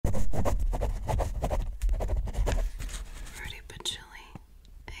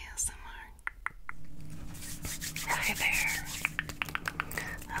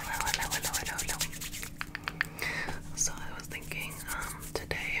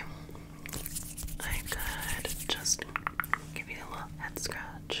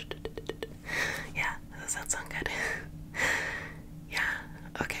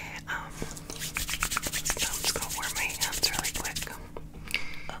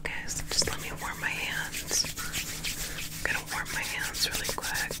Just let me warm my hands. I'm gonna warm my hands really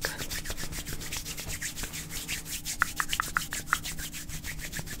quick.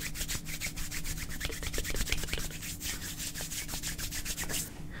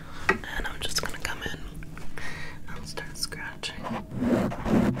 And I'm just gonna come in and start scratching.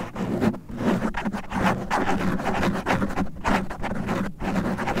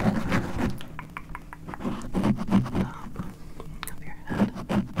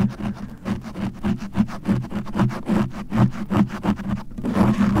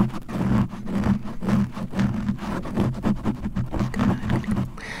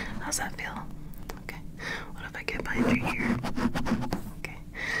 How's that feel? Okay. What if I get behind your ear? Okay.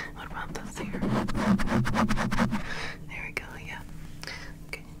 What about this ear? There we go, yeah.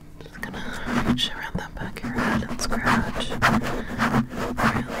 Okay. Just gonna reach around the back of your head and scratch.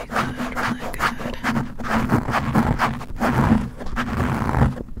 Really good, really good.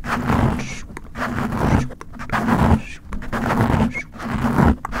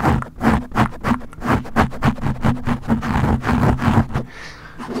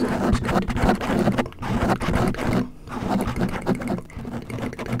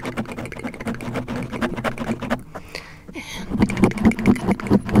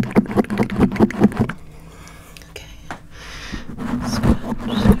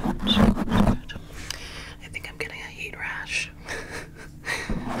 I think I'm getting a heat rash.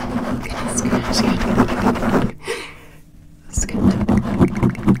 Okay, scratch.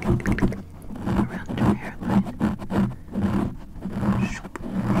 Around your hairline.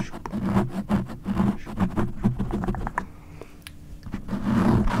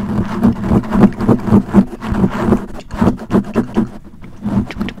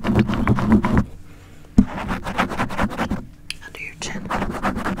 Under your chin.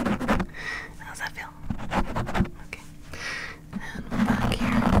 How's that feel? Okay. And back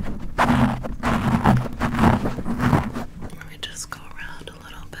here. Let me just go around a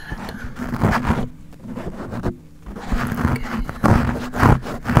little bit. Okay.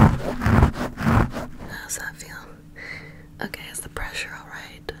 How's that feel? Okay, is the pressure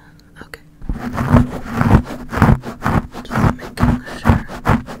alright? Okay. Just making sure.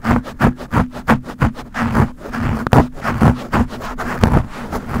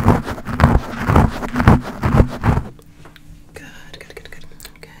 Good, good, good, good.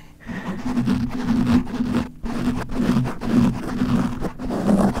 Okay.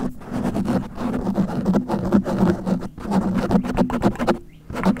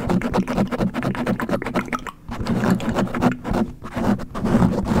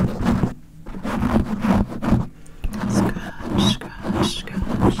 Scratch, scratch,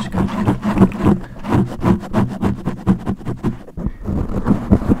 scratch, scratch.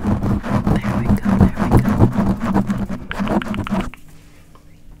 There we go, there we go.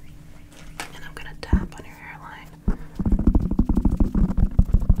 And I'm gonna tap on your hairline.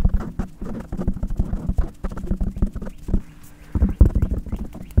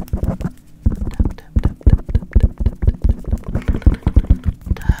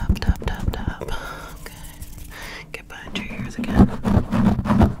 Tap, tap, tap, tap. Okay. Get behind your ears again.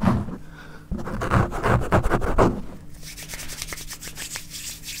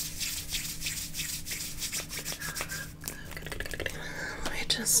 Good, good, good, good. Let me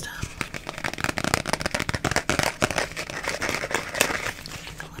just take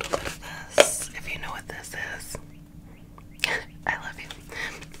a little bit of this. If you know what this is. I love you.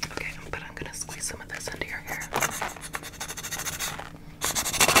 Okay, but I'm gonna squeeze some of this into your hair.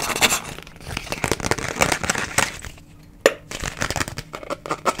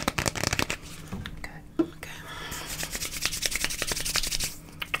 Okay, okay.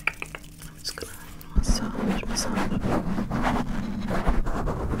 I'm just gonna massage.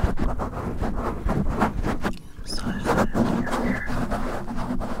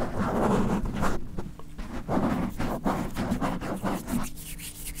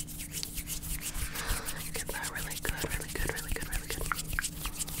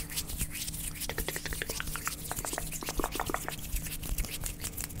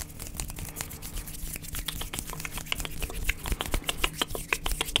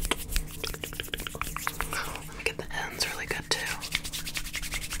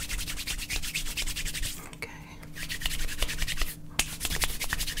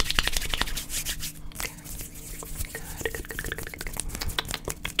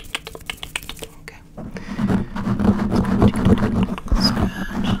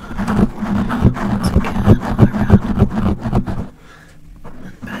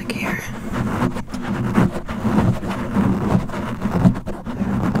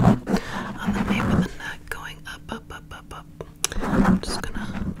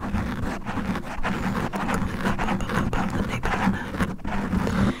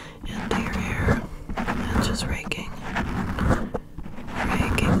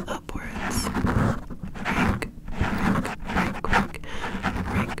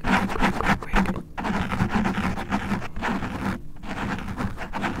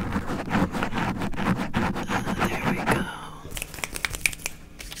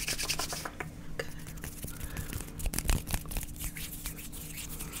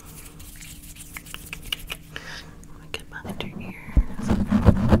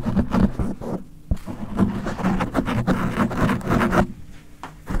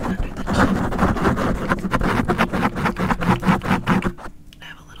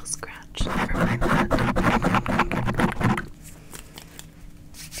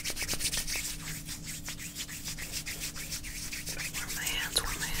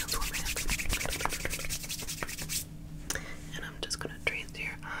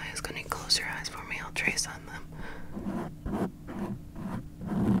 trace on them.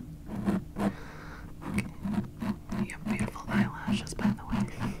 Okay. You have beautiful eyelashes, by the way.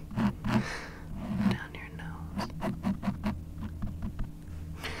 Down your nose.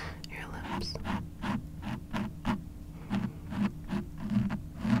 Your lips.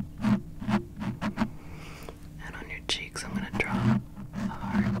 And on your cheeks, I'm going to draw a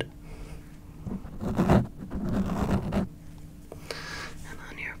heart. And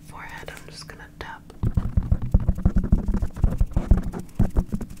on your forehead, I'm just going to tap.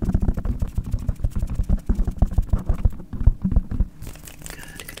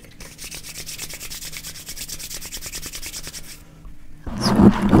 Good, good, good.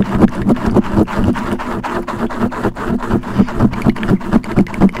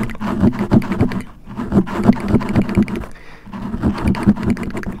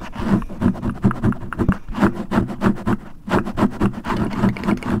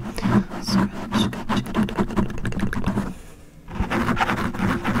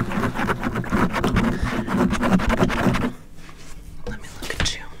 Let me look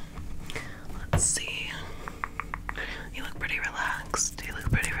at you. Let's see. You look pretty relaxed. You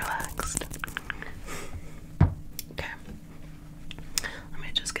look pretty relaxed. Okay. Let me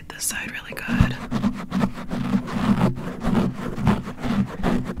just get this side really good. There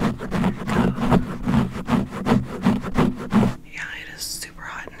we go. Yeah, it is super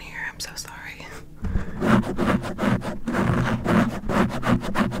hot in here. I'm so sorry.